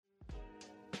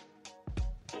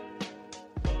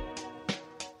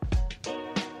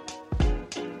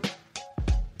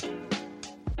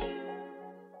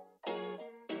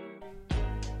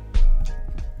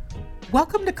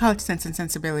Welcome to College Sense and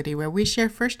Sensibility, where we share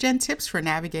first-gen tips for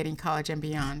navigating college and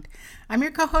beyond. I'm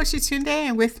your co-host, Yatunde,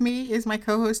 and with me is my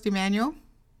co-host, Emmanuel.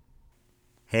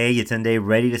 Hey, Yatunde,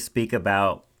 ready to speak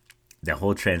about the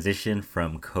whole transition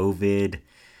from COVID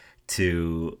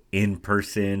to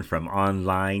in-person, from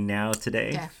online now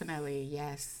today? Definitely,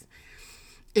 yes.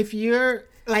 If you're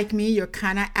like me, you're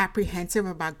kind of apprehensive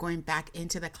about going back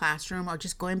into the classroom or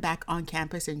just going back on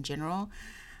campus in general.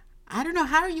 I don't know,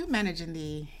 how are you managing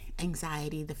the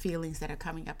anxiety, the feelings that are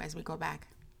coming up as we go back?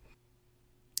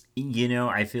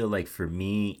 I feel like for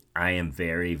me, I am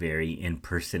very, very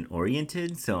in-person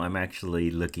oriented. So I'm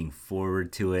actually looking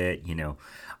forward to it.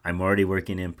 I'm already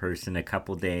working in person a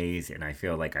couple days and I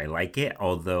feel like I like it.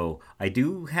 Although I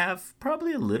do have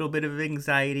probably a little bit of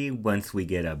anxiety once we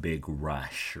get a big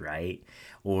rush, right?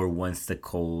 Or once the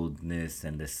coldness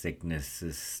and the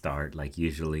sicknesses start, like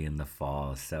usually in the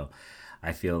fall. So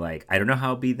I feel like I don't know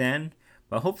how it'll be then,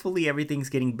 but hopefully everything's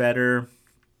getting better.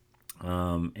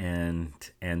 And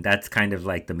that's kind of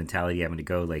like the mentality I'm going to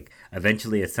go, like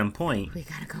eventually at some point We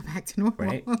gotta go back to normal.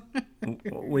 right,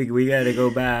 we got to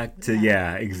go back to,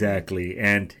 yeah, exactly.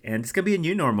 And it's going to be a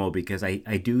new normal because I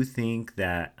do think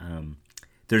that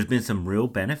there's been some real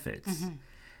benefits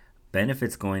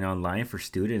going online for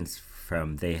students.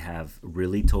 From They have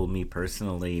really told me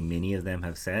personally, many of them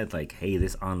have said like, hey,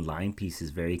 this online piece is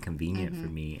very convenient for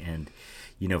me. And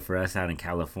for us out in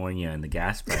California and the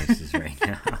gas prices right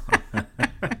now,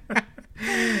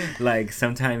 like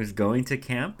sometimes going to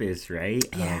campus, right,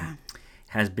 Yeah.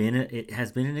 it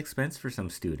has been an expense for some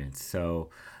students. So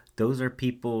those are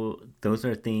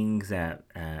things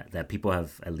that people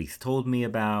have at least told me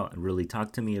about and really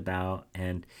talked to me about,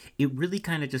 and it really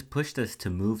kind of just pushed us to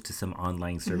move to some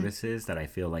online services that I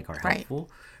feel like are Right.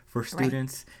 helpful for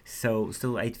students. So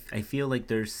I feel like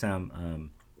there's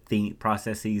some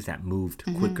processes that moved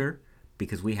quicker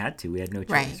because we had no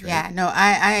Right. choice, Yeah. right? No,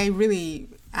 I really,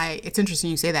 it's interesting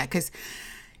you say that because,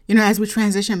 as we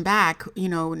transition back,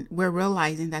 we're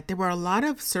realizing that there were a lot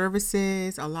of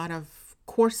services, a lot of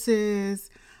courses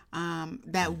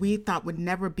that we thought would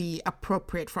never be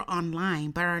appropriate for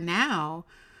online, but are now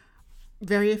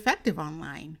very effective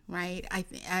online, right?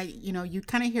 You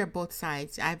kind of hear both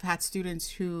sides. I've had students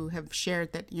who have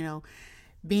shared that,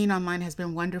 being online has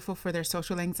been wonderful for their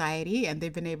social anxiety, and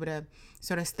they've been able to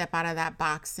sort of step out of that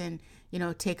box and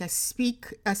take a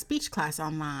speech class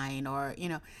online, or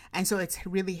and so it's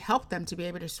really helped them to be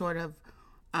able to sort of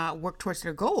work towards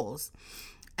their goals.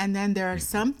 And then there are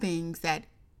some things that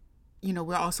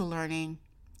we're also learning.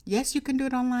 Yes, you can do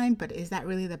it online, but is that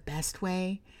really the best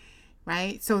way?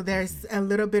 Right? So there's a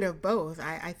little bit of both.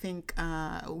 I think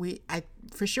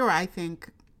for sure, I think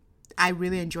I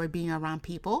really enjoy being around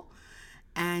people.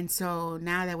 And so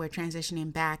now that we're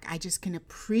transitioning back, I just can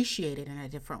appreciate it in a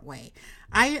different way.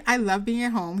 I love being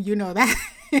at home, you know that.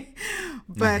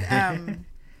 But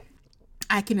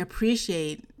I can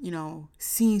appreciate,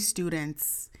 seeing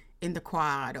students in the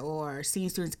quad or seeing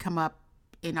students come up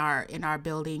in our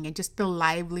building, and just the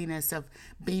liveliness of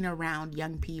being around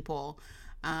young people.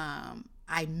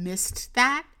 I missed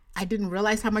that. I didn't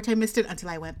realize how much I missed it until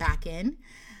I went back in.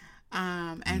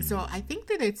 And so I think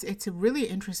that it's a really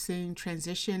interesting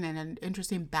transition and an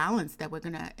interesting balance that we're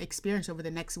going to experience over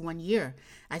the next 1 year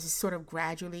as we sort of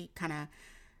gradually kind of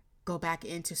go back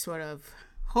into sort of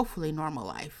hopefully normal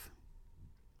life.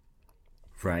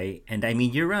 Right. And I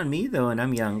mean, you're around me though, and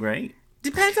I'm young, right?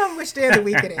 Depends on which day of the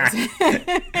week it is.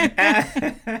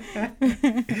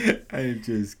 I'm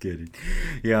just kidding.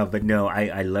 Yeah, but no,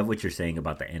 I love what you're saying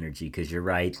about the energy, because you're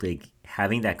right. Like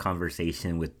having that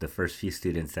conversation with the first few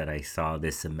students that I saw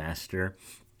this semester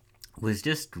was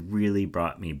just really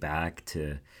brought me back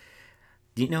to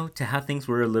how things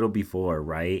were a little before,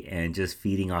 right? And just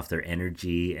feeding off their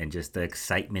energy and just the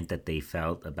excitement that they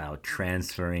felt about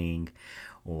transferring,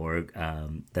 or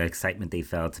the excitement they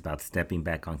felt about stepping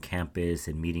back on campus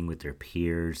and meeting with their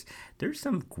peers. There's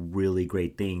some really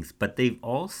great things, but they've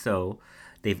also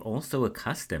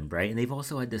accustomed, right? And they've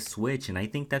also had to switch. And I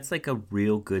think that's like a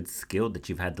real good skill that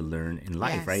you've had to learn in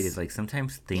life, right? Is like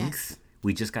sometimes things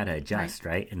we just got to adjust,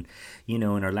 right? And, in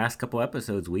our last couple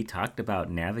episodes, we talked about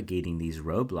navigating these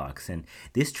roadblocks and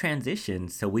this transition.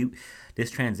 This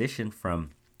transition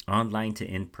from online to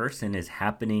in person is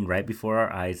happening right before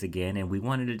our eyes again. And we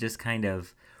wanted to just kind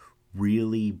of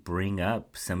really bring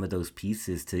up some of those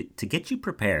pieces to get you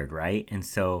prepared, right? And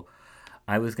so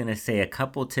I was going to say a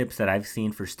couple tips that I've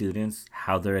seen for students,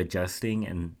 how they're adjusting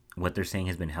and what they're saying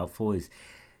has been helpful is,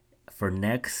 for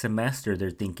next semester, they're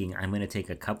thinking, I'm going to take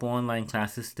a couple online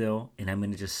classes still, and I'm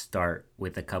going to just start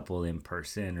with a couple in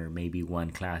person, or maybe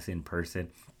one class in person.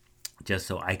 just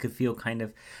so I could feel kind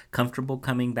of comfortable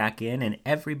coming back in. And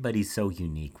everybody's so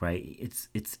unique, right?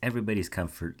 It's everybody's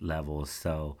comfort level.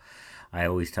 So I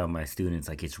always tell my students,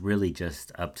 like, it's really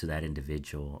just up to that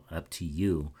individual, up to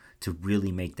you to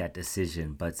really make that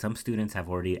decision. But some students have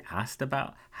already asked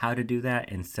about how to do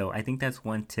that. And so I think that's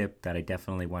one tip that I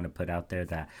definitely want to put out there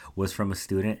that was from a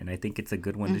student. And I think it's a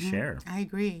good one to share. I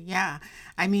agree. Yeah.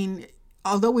 I mean,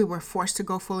 although we were forced to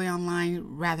go fully online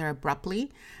rather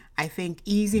abruptly, I think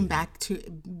easing back to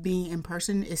being in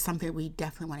person is something we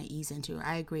definitely want to ease into.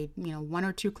 I agree. You know, 1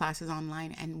 or 2 classes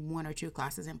online and 1 or 2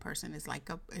 classes in person is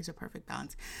a perfect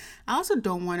balance. I also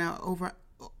don't want to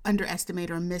underestimate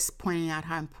or miss pointing out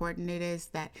how important it is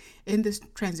that in this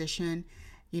transition,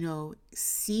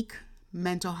 seek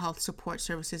mental health support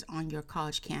services on your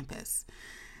college campus.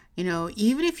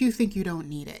 Even if you think you don't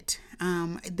need it,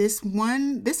 this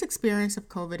experience of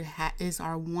COVID is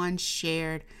our one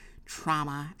shared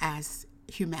trauma as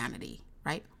humanity,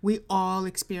 right? We all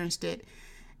experienced it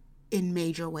in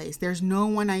major ways. There's no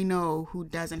one I know who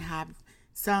doesn't have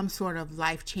some sort of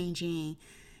life-changing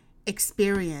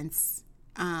experience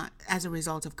as a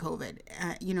result of COVID.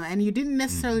 And you didn't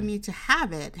necessarily need to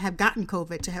have gotten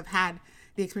COVID to have had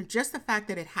the experience. Just the fact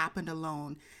that it happened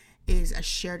alone is a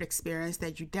shared experience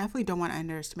that you definitely don't want to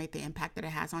underestimate the impact that it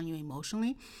has on you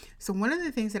emotionally. So one of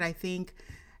the things that I think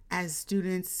as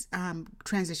students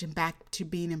transition back to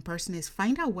being in person is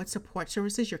find out what support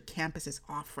services your campus is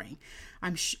offering.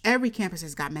 Every campus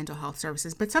has got mental health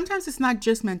services, but sometimes it's not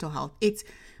just mental health. It's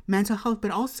mental health,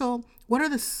 but also what are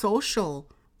the social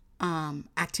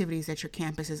activities that your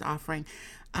campus is offering.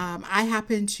 I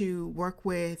happen to work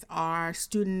with our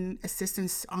student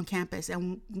assistants on campus,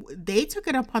 and they took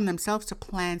it upon themselves to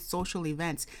plan social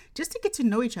events just to get to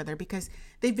know each other because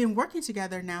they've been working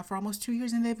together now for almost 2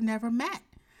 years and they've never met.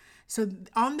 So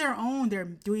on their own, they're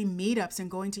doing meetups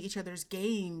and going to each other's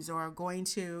games or going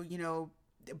to,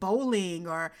 bowling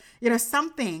or,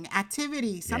 something.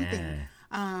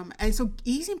 Yeah. And so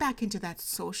easing back into that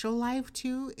social life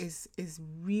too is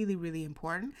really, really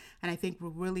important. And I think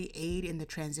will really aid in the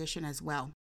transition as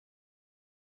well.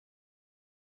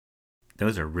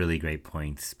 Those are really great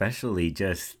points, especially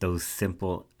just those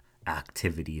simple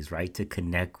activities, right? To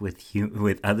connect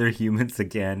with other humans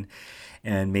again,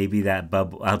 and maybe that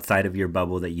bubble outside of your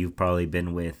bubble that you've probably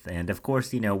been with, and of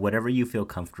course, whatever you feel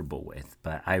comfortable with.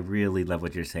 But I really love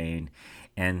what you're saying,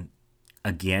 and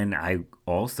again, I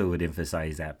also would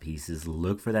emphasize that piece is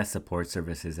look for that support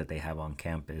services that they have on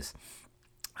campus.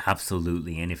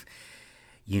 Absolutely, and if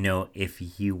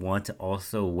you want to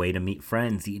also way to meet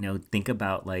friends, think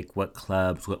about like what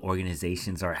clubs, what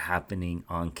organizations are happening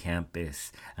on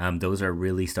campus. Those are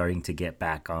really starting to get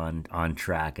back on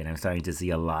track, and I'm starting to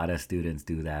see a lot of students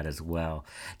do that as well.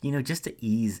 Just to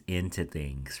ease into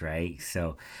things, right?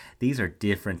 So these are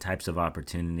different types of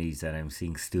opportunities that I'm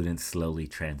seeing students slowly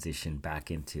transition back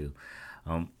into.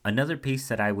 Another piece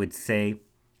that I would say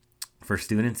for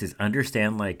students is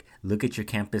understand, like, look at your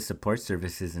campus support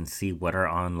services and see what are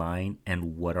online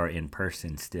and what are in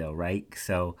person still, right?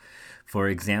 So for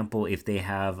example, if they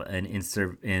have an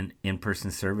in-person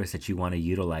service that you want to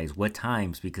utilize, what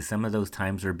times? Because some of those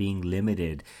times are being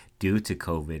limited due to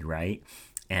COVID, right?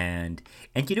 And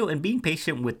being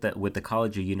patient with the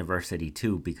college or university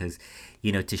too, because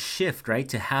to shift, right,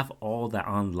 to have all the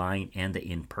online and the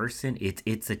in person,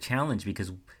 it's a challenge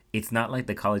because it's not like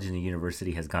the college and the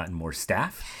university has gotten more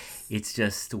staff. It's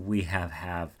just we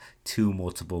have two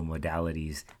multiple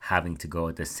modalities having to go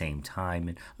at the same time.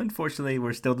 And unfortunately,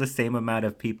 we're still the same amount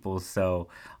of people. So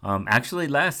actually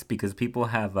less because people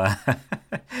have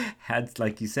had,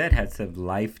 like you said, had some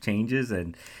life changes.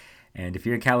 And if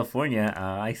you're in California,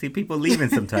 I see people leaving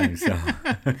sometimes. So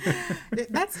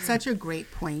That's such a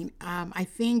great point. I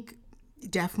think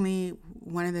definitely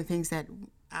one of the things that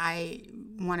I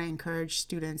want to encourage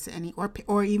students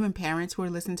or even parents who are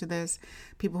listening to this,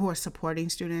 people who are supporting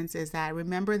students, is that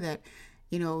remember that,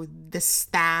 the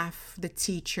staff, the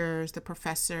teachers, the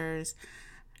professors,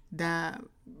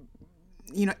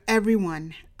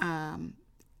 everyone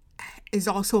is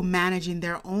also managing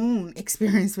their own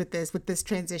experience with this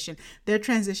transition. They're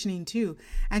transitioning too.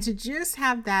 And to just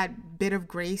have that bit of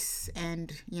grace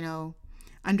and,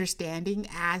 understanding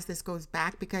as this goes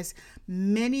back, because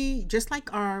just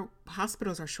like our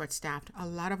hospitals are short-staffed, a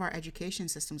lot of our education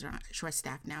systems are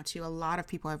short-staffed now too. A lot of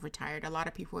people have retired. A lot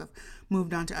of people have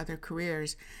moved on to other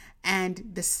careers. And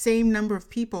the same number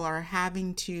of people are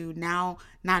having to now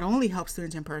not only help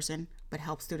students in person, but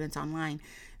help students online.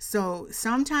 So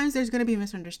sometimes there's going to be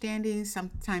misunderstandings.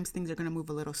 Sometimes things are going to move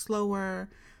a little slower.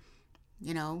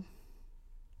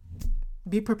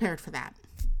 Be prepared for that.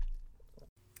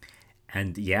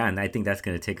 And yeah, and I think that's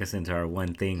going to take us into our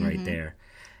one thing right there.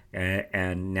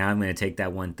 And now I'm going to take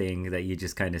that one thing that you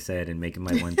just kind of said and make it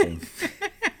my one thing.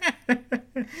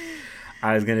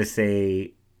 I was going to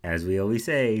say, as we always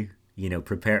say,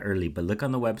 prepare early, but look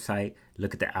on the website,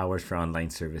 look at the hours for online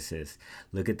services,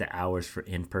 look at the hours for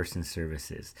in-person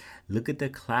services, look at the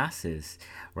classes,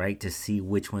 right, to see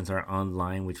which ones are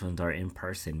online, which ones are in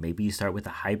person. Maybe you start with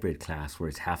a hybrid class where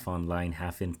it's half online,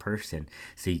 half in person,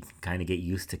 so you can kind of get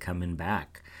used to coming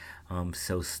back.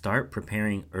 So start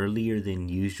preparing earlier than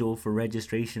usual for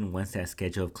registration once that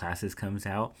schedule of classes comes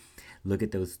out. Look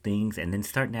at those things and then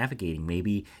start navigating.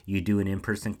 Maybe you do an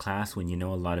in-person class when you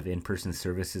know a lot of in-person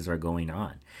services are going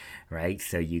on, right?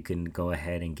 So you can go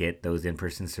ahead and get those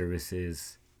in-person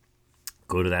services,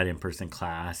 go to that in-person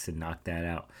class and knock that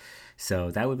out.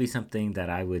 So that would be something that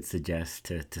I would suggest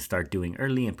to start doing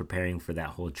early and preparing for that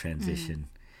whole transition.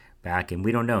 Back. And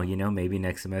we don't know, maybe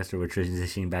next semester we're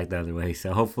transitioning back the other way.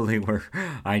 So hopefully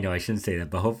I know I shouldn't say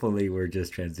that, but hopefully we're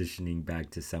just transitioning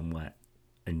back to somewhat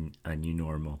a new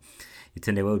normal.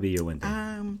 Tunde, what would be your one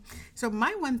thing? So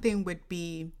my one thing would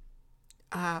be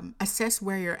assess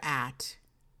where you're at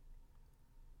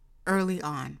early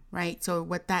on, right? So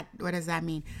what does that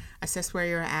mean? Assess where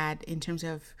you're at in terms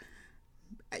of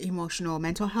emotional,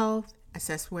 mental health.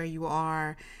 Assess where you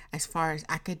are as far as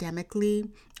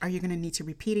academically. Are you going to need to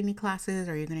repeat any classes?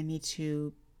 Are you going to need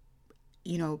to,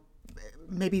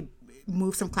 maybe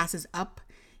move some classes up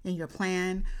in your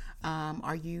plan?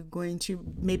 Are you going to,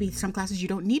 maybe some classes you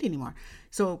don't need anymore?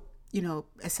 So,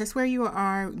 assess where you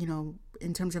are,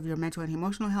 in terms of your mental and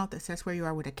emotional health. Assess where you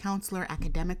are with a counselor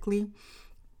academically.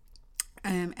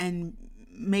 And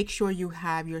make sure you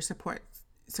have your support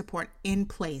in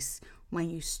place when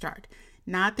you start.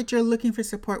 Not that you're looking for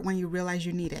support when you realize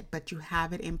you need it, but you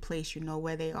have it in place. You know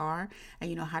where they are,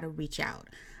 and you know how to reach out.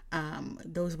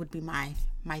 Those would be my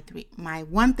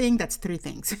one thing. That's three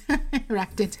things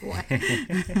wrapped into one.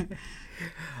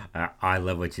 I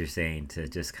love what you're saying, to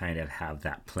just kind of have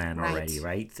that plan already,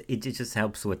 right? It just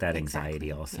helps with that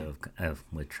anxiety also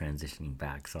with transitioning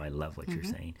back. So I love what you're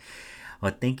saying.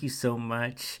 Well, thank you so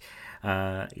much,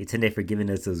 Tunde, for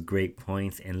giving us those great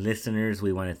points. And listeners,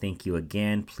 we want to thank you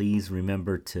again. Please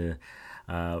remember to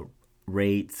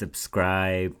rate,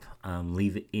 subscribe,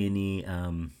 leave any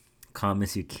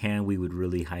comments you can. We would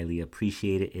really highly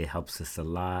appreciate it. It helps us a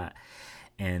lot.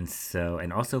 And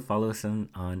also follow us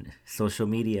on social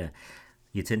media.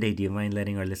 Tunde, do you mind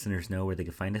letting our listeners know where they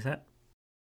can find us at?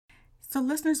 So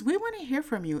listeners, we want to hear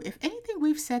from you. If anything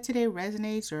we've said today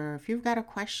resonates, or if you've got a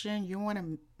question, you want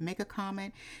to make a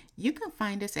comment, you can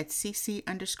find us at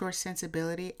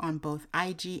cc_sensibility on both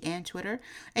IG and Twitter.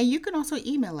 And you can also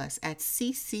email us at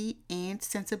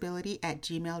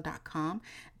ccandsensibility@gmail.com.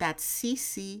 That's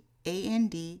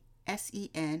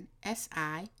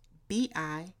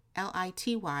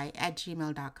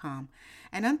ccandsensibility@gmail.com.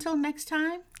 And until next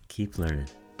time, keep learning.